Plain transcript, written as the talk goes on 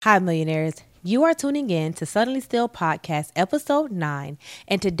Hi, millionaires. You are tuning in to Suddenly Still Podcast, episode 9,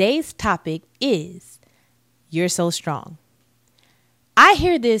 and today's topic is You're So Strong. I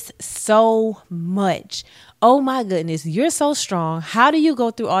hear this so much. Oh my goodness, you're so strong. How do you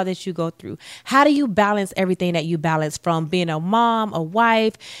go through all that you go through? How do you balance everything that you balance, from being a mom, a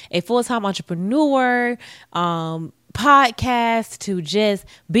wife, a full-time entrepreneur, podcast, to just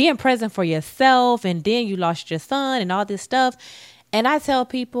being present for yourself, and then you lost your son and all this stuff. And I tell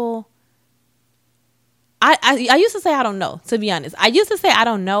people, I used to say I don't know, to be honest. I used to say I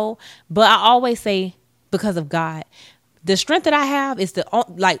don't know, but I always say because of God. The strength that I have is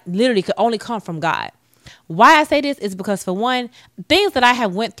literally could only come from God. Why I say this is because, for one, things that I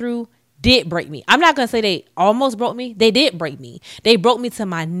have went through did break me. I'm not going to say they almost broke me. They did break me. They broke me to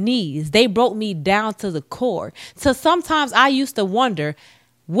my knees. They broke me down to the core. So sometimes I used to wonder,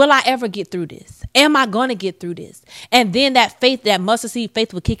 will I ever get through this? Am I going to get through this? And then that faith, that mustard seed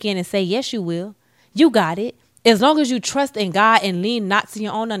faith, would kick in and say, yes, you will. You got it. As long as you trust in God and lean not to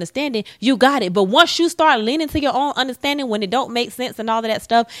your own understanding, you got it. But once you start leaning to your own understanding, when it don't make sense and all of that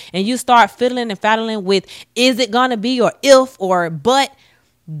stuff, and you start fiddling and faddling with, is it going to be, or if, or but,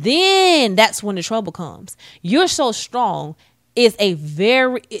 then that's when the trouble comes. You're so strong is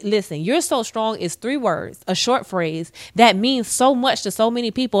you're so strong is 3 words, a short phrase that means so much to so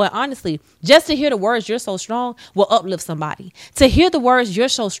many people. And honestly, just to hear the words "you're so strong" will uplift somebody. To hear the words "you're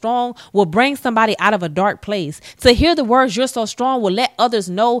so strong" will bring somebody out of a dark place. To hear the words "you're so strong" will let others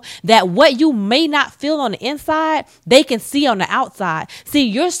know that what you may not feel on the inside, they can see on the outside. See,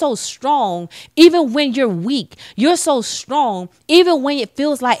 you're so strong even when you're weak. You're so strong even when it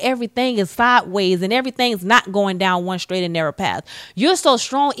feels like everything is sideways and everything's not going down one straight and narrow path. You're so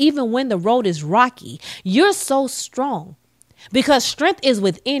strong even when the road is rocky. You're so strong because strength is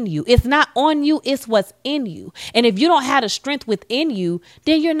within you. It's not on you, it's what's in you. And if you don't have the strength within you,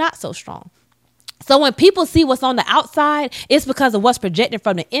 then you're not so strong. So when people see what's on the outside, it's because of what's projected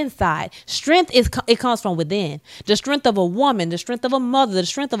from the inside. Strength it comes from within. The strength of a woman, the strength of a mother, the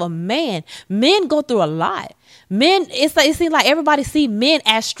strength of a man. Men go through a lot. Men, it seems like everybody see men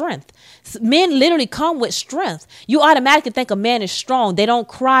as strength. Men literally come with strength. You automatically think a man is strong. They don't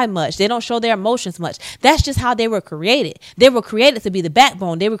cry much. They don't show their emotions much. That's just how they were created. They were created to be the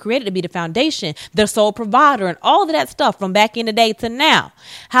backbone. They were created to be the foundation, the sole provider, and all of that stuff from back in the day to now.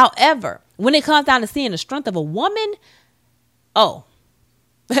 However, when it comes down to seeing the strength of a woman, oh,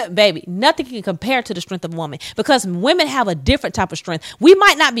 baby, nothing can compare to the strength of a woman, because women have a different type of strength. We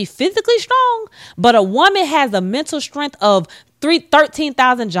might not be physically strong, but a woman has the mental strength of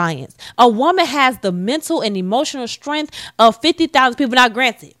 13,000 giants. A woman has the mental and emotional strength of 50,000 people. Now,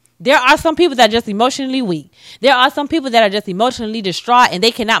 granted, there are some people that are just emotionally weak. There are some people that are just emotionally distraught and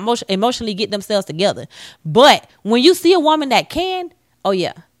they cannot emotionally get themselves together. But when you see a woman that can, oh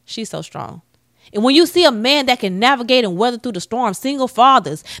yeah, she's so strong. And when you see a man that can navigate and weather through the storm, single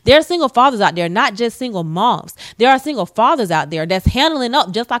fathers, there are single fathers out there, not just single moms. There are single fathers out there that's handling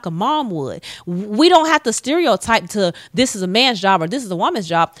up just like a mom would. We don't have to stereotype to this is a man's job or this is a woman's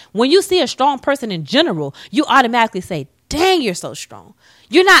job. When you see a strong person in general, you automatically say, dang, you're so strong.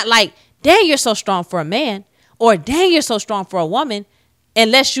 You're not like, dang, you're so strong for a man, or dang, you're so strong for a woman,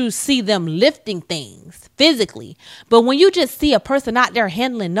 unless you see them lifting things physically. But when you just see a person out there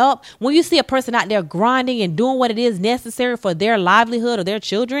handling up, when you see a person out there grinding and doing what it is necessary for their livelihood or their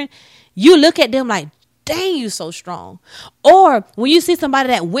children, you look at them like, dang, you so strong. Or when you see somebody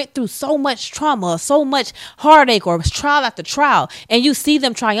that went through so much trauma, so much heartache, or trial after trial, and you see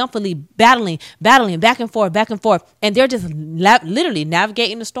them triumphantly battling back and forth, and they're just literally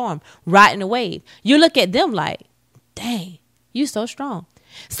navigating the storm, riding the wave. You look at them like, dang, you so strong.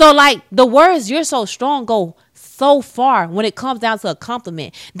 So like the words "you're so strong" go so far when it comes down to a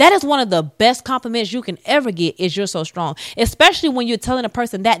compliment. That is one of the best compliments you can ever get, is "you're so strong." Especially when you're telling a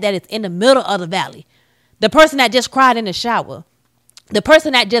person that is in the middle of the valley. The person that just cried in the shower. The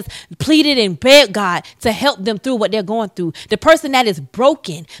person that just pleaded and begged God to help them through what they're going through. The person that is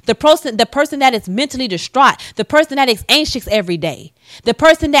broken. The person that is mentally distraught. The person that is anxious every day. The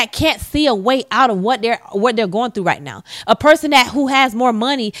person that can't see a way out of what they're going through right now. A person who has more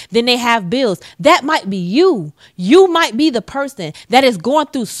money than they have bills. That might be you. You might be the person that is going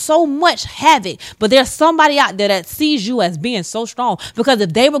through so much havoc, but there's somebody out there that sees you as being so strong, because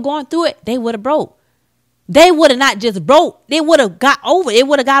if they were going through it, they would have broke. They would have not just broke. They would have got over it. It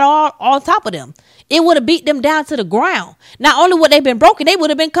would have got all on top of them. It would have beat them down to the ground. Not only would they been broken, they would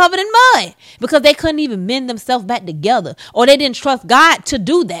have been covered in mud, because they couldn't even mend themselves back together, or they didn't trust God to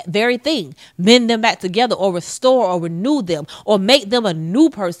do that very thing, mend them back together, or restore or renew them, or make them a new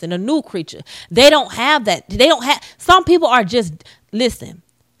person, a new creature. They don't have that. Some people are just, listen,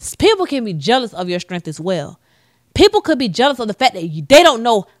 People can be jealous of your strength as well. People could be jealous of the fact that they don't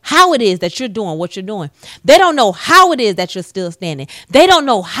know how it is that you're doing what you're doing. They don't know how it is that you're still standing. They don't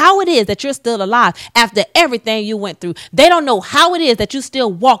know how it is that you're still alive after everything you went through. They don't know how it is that you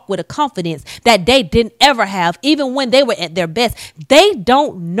still walk with a confidence that they didn't ever have, even when they were at their best. They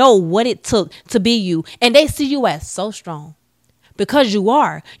don't know what it took to be you. And they see you as so strong because you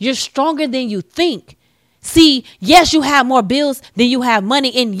are. You're stronger than you think. See, yes, you have more bills than you have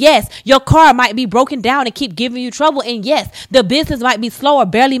money. And yes, your car might be broken down and keep giving you trouble. And yes, the business might be slow or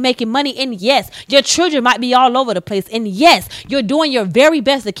barely making money. And yes, your children might be all over the place. And yes, you're doing your very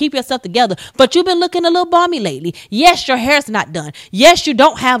best to keep yourself together. But you've been looking a little balmy lately. Yes, your hair's not done. Yes, you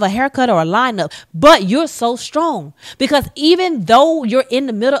don't have a haircut or a lineup. But you're so strong. Because even though you're in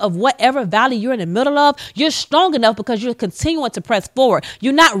the middle of whatever valley you're in the middle of, you're strong enough because you're continuing to press forward.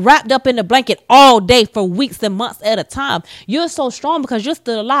 You're not wrapped up in the blanket all day for weeks and months at a time. You're so strong because you're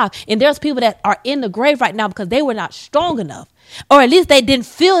still alive. And there's people that are in the grave right now because they were not strong enough, or at least they didn't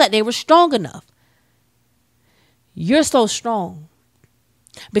feel that they were strong enough. You're so strong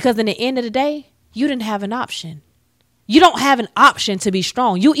because in the end of the day, you didn't have an option. You don't have an option to be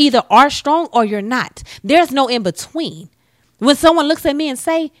strong. You either are strong or you're not. There's no in between. When someone looks at me and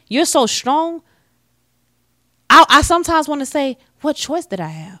say, you're so strong, I sometimes want to say, what choice did I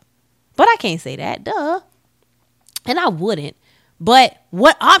have? But I can't say that, duh. And I wouldn't. But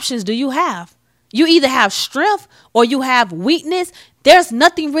what options do you have? You either have strength or you have weakness. There's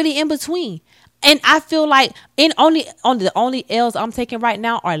nothing really in between. And I feel like the only L's I'm taking right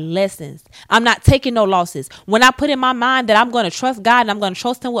now are lessons. I'm not taking no losses. When I put in my mind that I'm going to trust God and I'm going to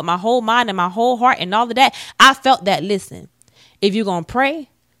trust him with my whole mind and my whole heart and all of that, I felt that, listen, if you're going to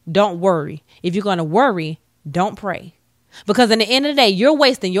pray, don't worry. If you're going to worry, don't pray. Because in the end of the day, you're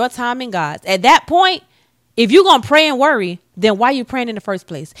wasting your time in God's. At that point, if you're going to pray and worry, then why are you praying in the first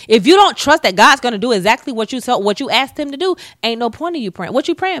place? If you don't trust that God's going to do exactly what you asked him to do, ain't no point in you praying. What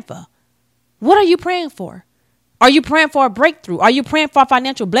you praying for? What are you praying for? Are you praying for a breakthrough? Are you praying for a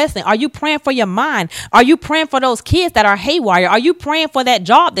financial blessing? Are you praying for your mind? Are you praying for those kids that are haywire? Are you praying for that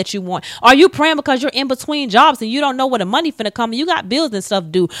job that you want? Are you praying because you're in between jobs and you don't know where the money finna come and you got bills and stuff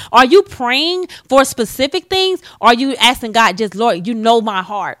due? Are you praying for specific things? Or are you asking God, just, Lord, you know my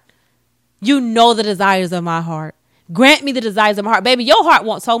heart. You know the desires of my heart. Grant me the desires of my heart. Baby, your heart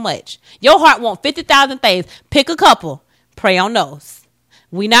wants so much. Your heart wants 50,000 things. Pick a couple. Pray on those.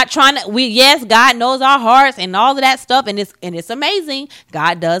 We not trying to, yes, God knows our hearts and all of that stuff. And it's amazing.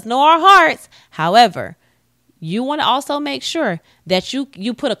 God does know our hearts. However, you want to also make sure that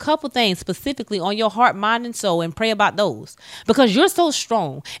you put a couple things specifically on your heart, mind, and soul and pray about those, because you're so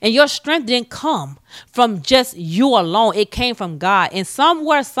strong and your strength didn't come from just you alone. It came from God, and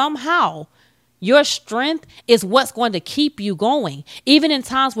somewhere, somehow, your strength is what's going to keep you going. Even in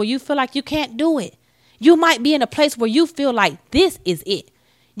times where you feel like you can't do it, you might be in a place where you feel like this is it.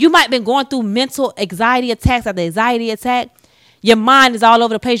 You might have been going through mental anxiety attacks after anxiety attack. Your mind is all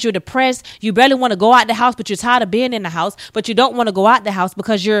over the place. You're depressed. You barely want to go out the house, but you're tired of being in the house. But you don't want to go out the house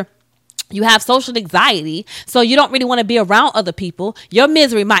because you have social anxiety. So you don't really want to be around other people. Your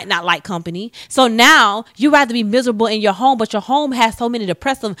misery might not like company. So now you rather be miserable in your home, but your home has so many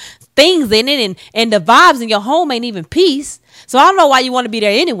depressive things in it. And the vibes in your home ain't even peace. So I don't know why you want to be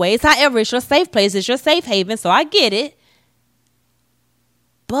there anyways. However, it's your safe place. It's your safe haven. So I get it.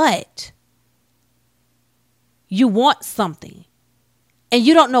 But you want something and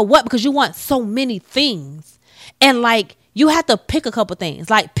you don't know what, because you want so many things. And like, you have to pick a couple things,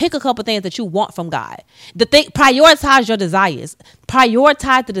 pick a couple things that you want from God. Prioritize your desires.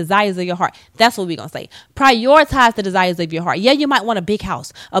 Prioritize the desires of your heart. That's what we're going to say. Prioritize the desires of your heart. Yeah, you might want a big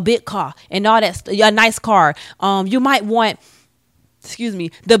house, a big car, and all that, a nice car. You might want,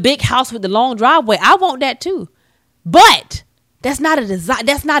 the big house with the long driveway. I want that too. But that's not a desire.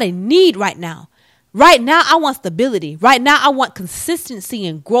 That's not a need right now. Right now, I want stability. Right now, I want consistency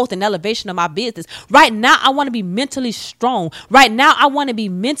and growth and elevation of my business. Right now, I want to be mentally strong. Right now, I want to be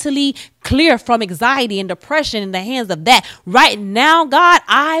mentally clear from anxiety and depression in the hands of that. Right now, God,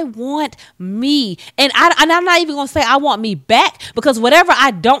 I want me. And I'm not even going to say I want me back, because whatever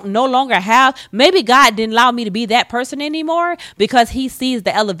I don't no longer have, maybe God didn't allow me to be that person anymore because he sees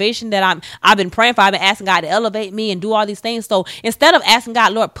the elevation that I've been praying for. I've been asking God to elevate me and do all these things. So instead of asking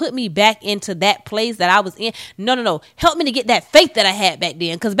God, Lord, put me back into that place that I was in. No. Help me to get that faith that I had back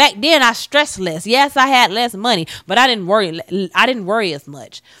then. Because back then I stressed less. Yes, I had less money, but I didn't worry as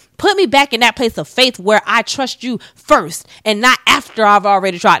much. Put me back back in that place of faith where I trust you first and not after I've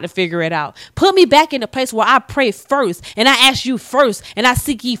already tried to figure it out. Put me back in the place where I pray first and I ask you first and I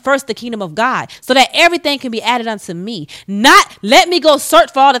seek ye first the kingdom of God so that everything can be added unto me. Not let me go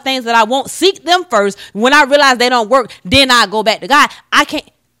search for all the things that I won't, seek them first. When I realize they don't work, then I go back to God. I can't.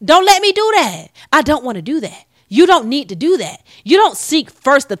 Don't let me do that. I don't want to do that. You don't need to do that. You don't seek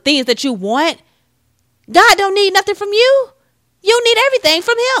first the things that you want. God don't need nothing from you. You need everything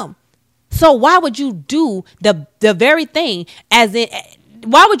from him. So why would you do the very thing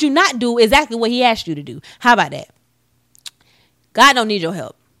why would you not do exactly what he asked you to do? How about that? God don't need your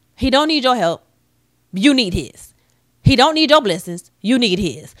help. He don't need your help. You need his. He don't need your blessings. You need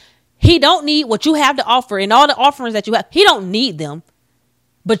his. He don't need what you have to offer and all the offerings that you have. He don't need them.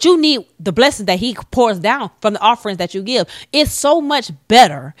 But you need the blessings that he pours down from the offerings that you give. It's so much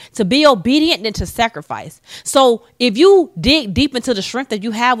better to be obedient than to sacrifice. So if you dig deep into the strength that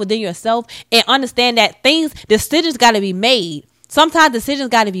you have within yourself and understand that decisions got to be made. Sometimes decisions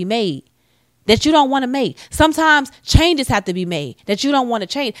got to be made that you don't want to make. Sometimes changes have to be made that you don't want to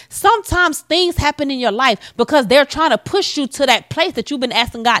change. Sometimes things happen in your life because they're trying to push you to that place that you've been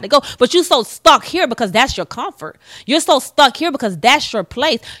asking God to go. But you're so stuck here because that's your comfort. You're so stuck here because that's your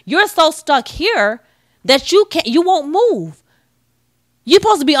place. You're so stuck here that you won't move. You're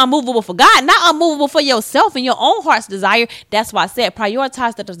supposed to be unmovable for God, not unmovable for yourself and your own heart's desire. That's why I said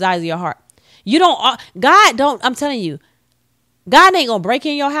prioritize the desires of your heart. I'm telling you, God ain't going to break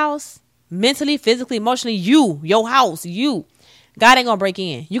in your house. Mentally, physically, emotionally, your house, God ain't gonna break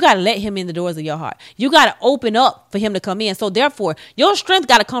in. You gotta let him in the doors of your heart. You gotta open up for him to come in. So therefore, your strength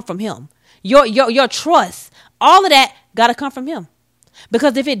gotta come from him. Your trust, all of that gotta come from him.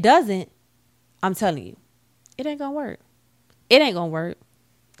 Because if it doesn't, I'm telling you, it ain't gonna work. It ain't gonna work.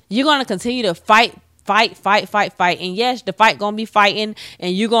 You're gonna continue to fight. And yes, the fight gonna be fighting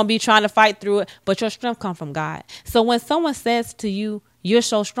and you're gonna be trying to fight through it, but your strength comes from God. So when someone says to you, you're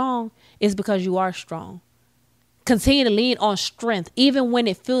so strong, it's because you are strong. Continue to lean on strength, even when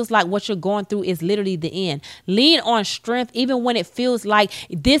it feels like what you're going through is literally the end. Lean on strength, even when it feels like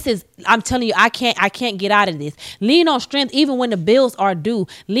I'm telling you, I can't get out of this. Lean on strength, even when the bills are due.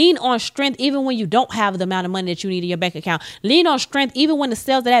 Lean on strength, even when you don't have the amount of money that you need in your bank account. Lean on strength, even when the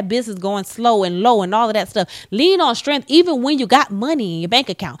sales of that business is going slow and low and all of that stuff. Lean on strength, even when you got money in your bank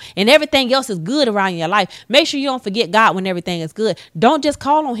account and everything else is good around your life. Make sure you don't forget God when everything is good. Don't just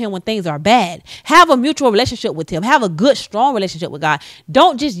call on him when things are bad. Have a mutual relationship with him. Have a good, strong relationship with God.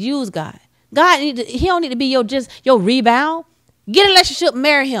 Don't just use God. He don't need to be your rebound. Get a relationship,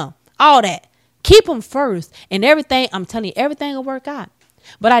 marry him. All that. Keep him first. And everything, I'm telling you, everything will work out.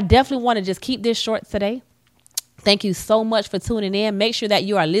 But I definitely want to just keep this short today. Thank you so much for tuning in. Make sure that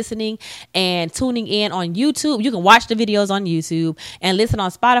you are listening and tuning in on YouTube. You can watch the videos on YouTube and listen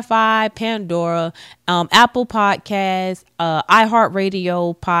on Spotify, Pandora, Apple Podcasts,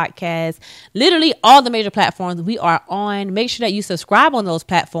 iHeartRadio Podcasts, literally all the major platforms we are on. Make sure that you subscribe on those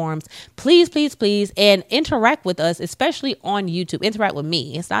platforms. Please, please, please, and interact with us, especially on YouTube. Interact with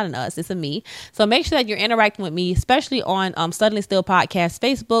me. It's not an us, it's a me. So make sure that you're interacting with me, especially on Suddenly Still Podcast,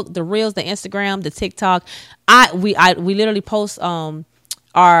 Facebook, the Reels, the Instagram, the TikTok. We literally post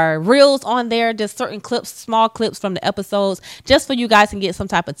our reels on there, just certain clips, small clips from the episodes, just for you guys to get some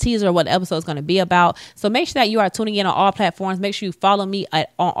type of teaser of what the episode is going to be about. So make sure that you are tuning in on all platforms. Make sure you follow me on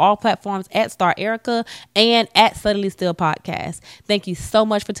all platforms at Star Erica and at Suddenly Still Podcast. Thank you so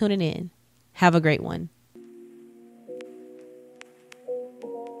much for tuning in. Have a great one.